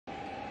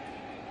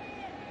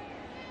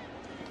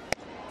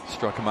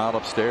struck him out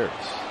upstairs.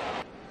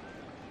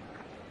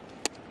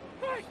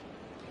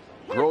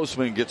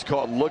 Grossman gets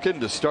caught looking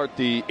to start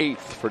the 8th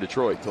for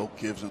Detroit. Doak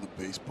gives him the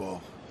baseball.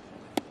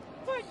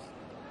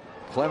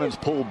 Clemens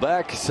pulled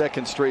back,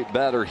 second straight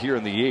batter here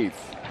in the 8th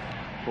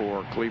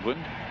for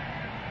Cleveland.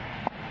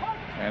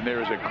 And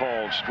there's a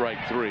called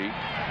strike 3.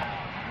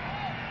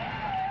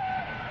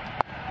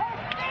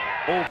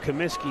 Old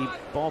Comiskey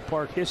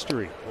ballpark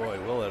history. Boy,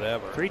 will it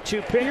ever.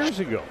 3-2 years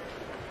ago.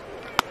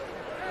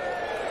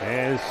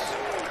 As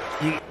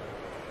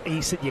he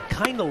said, you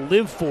kind of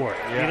live for it.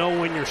 Yeah. You know,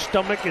 when your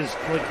stomach is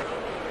like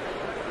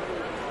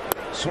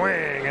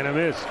swing and a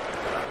miss.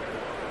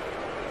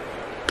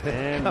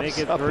 And make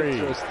it 3.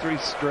 It was 3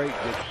 straight.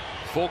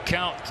 Full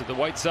count to the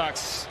White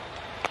Sox.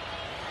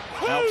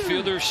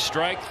 Outfielders,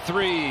 strike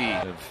 3.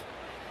 Have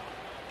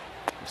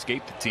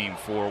escaped the team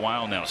for a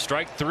while now.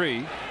 Strike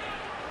 3.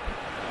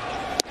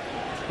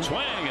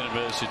 Swing and a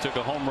miss. He took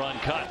a home run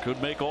cut.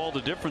 Could make all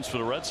the difference for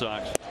the Red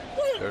Sox.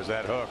 There's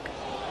that hook.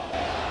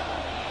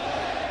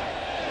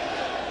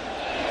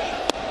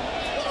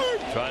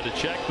 Tried to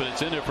check, but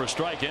it's in there for a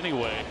strike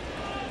anyway.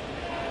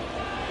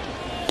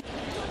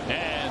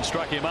 And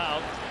struck him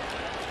out.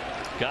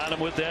 Got him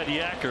with that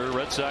yacker.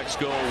 Red Sox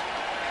go.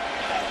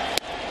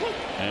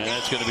 And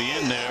that's going to be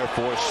in there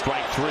for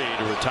strike 3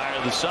 to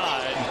retire the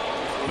side.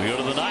 We go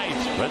to the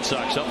 9th. Red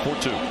Sox up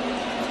 4-2.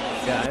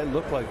 Yeah, it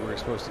looked like we were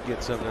supposed to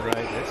get something right.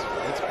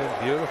 It's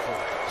been beautiful.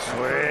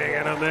 Swing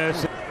and a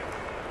miss.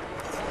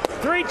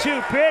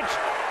 3-2 pitch.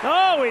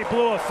 Oh, he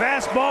blew a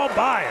fastball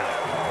by him.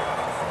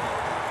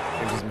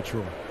 He's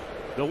mature.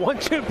 The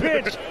 1-2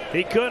 pitch.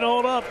 He couldn't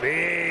hold up.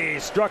 He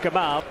struck him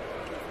out.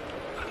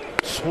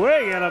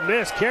 Swing and a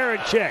miss.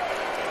 Karinchak.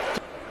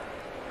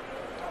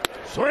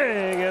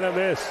 Swing and a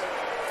miss.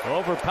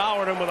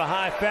 Overpowered him with a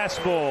high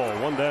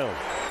fastball. 1 down.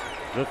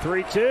 The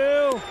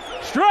 3-2.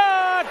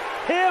 Struck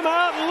him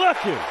out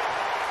looking.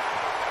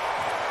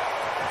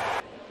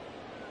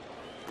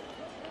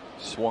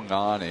 Swung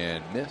on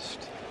and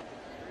missed.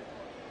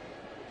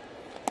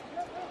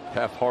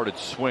 Half-hearted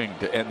swing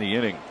to end the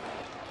inning.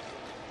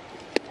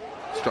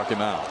 Struck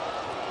him out.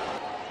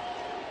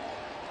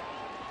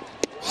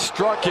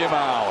 Struck him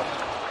out.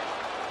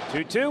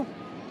 2-2.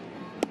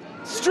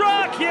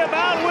 Struck him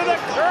out with a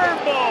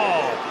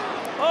curveball.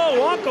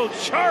 Oh, Uncle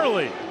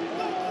Charlie.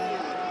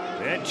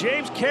 And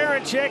James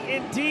Karinchak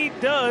indeed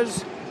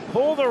does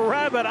pull the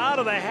rabbit out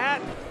of the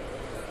hat.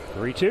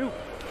 3-2.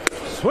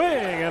 Swing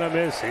and a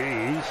miss.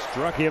 He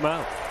struck him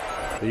out.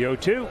 The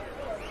 0-2.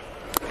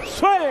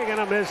 Swing and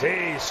a miss.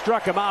 He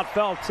struck him out.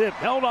 Fell tip.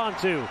 Held on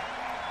to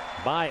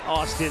by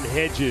Austin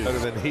Hedges. Better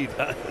than he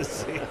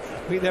does.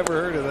 We never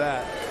heard of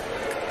that.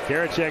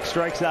 Karinchak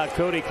strikes out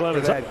Cody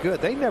Clemens. That good.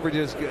 They never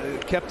just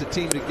kept the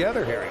team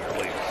together here in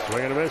Cleveland.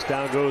 Swing and a miss.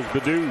 Down goes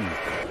Baddoo.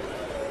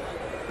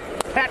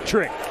 Hat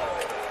trick.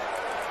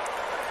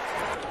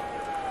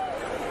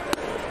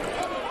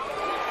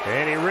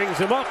 And he rings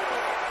him up.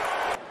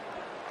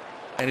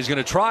 And he's going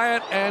to try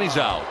it, and he's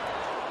out.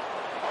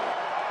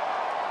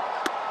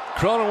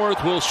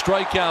 Cronenworth will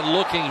strike out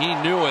looking. He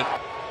knew it.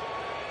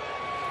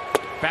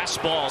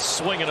 Fastball,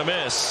 swing and a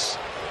miss.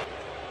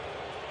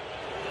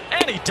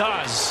 And he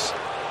does.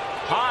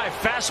 High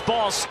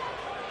fastballs.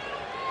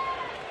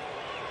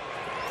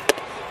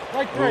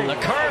 The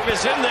curve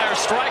is in there.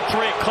 Strike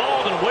 3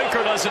 called, and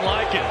Winker doesn't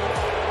like it.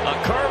 A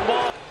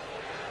curveball.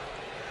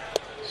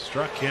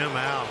 Struck him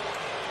out.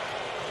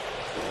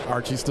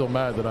 Archie's still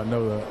mad that I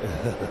know that.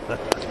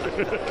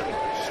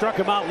 Struck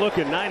him out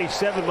looking.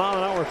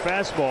 97-mile-an-hour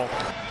fastball.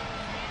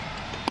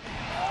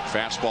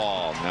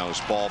 Fastball. Now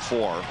it's ball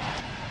 4.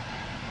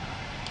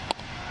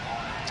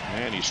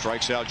 And he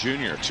strikes out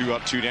Junior. 2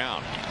 up, 2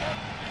 down.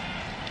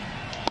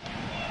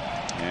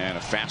 And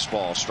a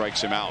fastball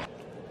strikes him out.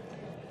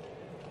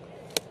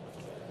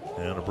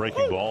 And a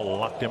breaking ball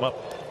locked him up.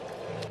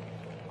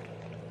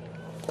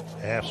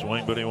 Half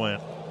swing, but he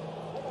went.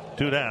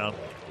 2 down.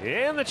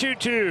 And the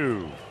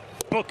 2-2.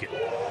 Book it.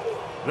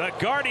 The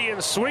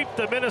Guardians sweep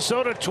the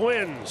Minnesota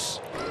Twins.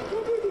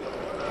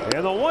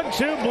 And the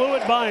 1-2 blew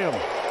it by him.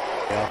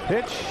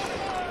 Pitch.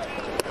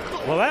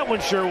 Well, that one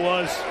sure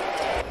was.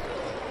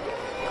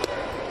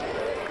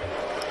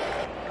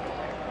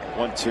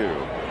 1-2.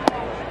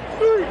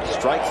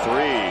 Strike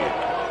 3.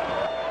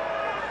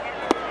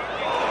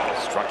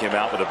 Struck him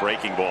out with a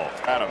breaking ball.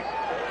 Adam.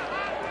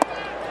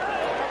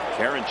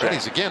 Karinchak.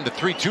 Ready's again the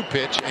 3-2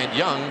 pitch, and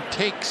Young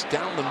takes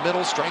down the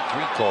middle. Strike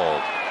 3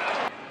 called.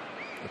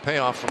 The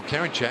payoff from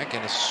Karinchak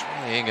and a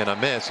swing and a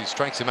miss. He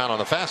strikes him out on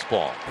the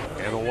fastball.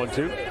 And the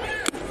 1-2.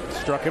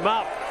 Struck him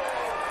out.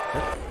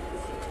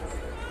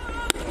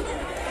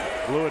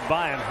 Blew it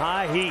by him.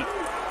 High heat.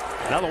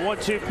 Now the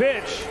 1-2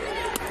 pitch.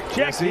 Check.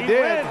 Yes, he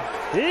did.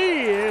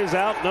 He is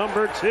out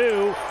number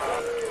 2.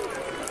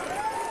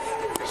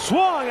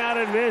 Swung out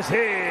and missed.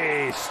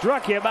 He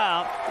struck him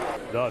out.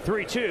 The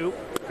 3-2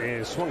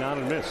 is swung out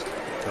and missed.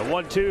 The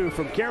 1-2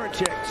 from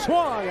Karinchak.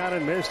 Swung out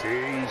and missed.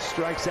 He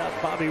strikes out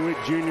Bobby Witt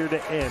Jr.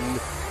 to end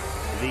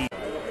the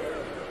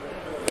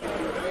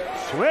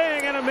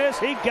swing and a miss.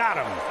 He got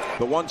him.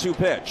 The 1-2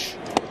 pitch.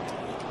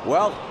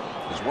 Well,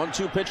 His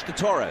 1-2 pitch to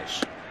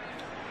Torres.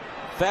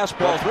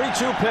 Fastball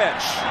 3-2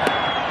 pitch.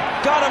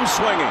 Got him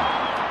swinging.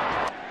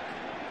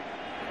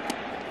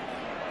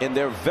 And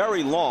they're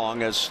very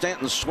long as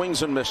Stanton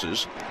swings and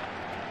misses.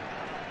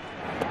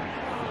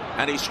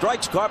 And he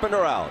strikes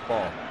Carpenter out.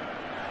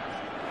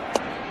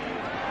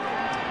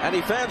 And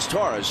he fans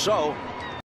Torres, so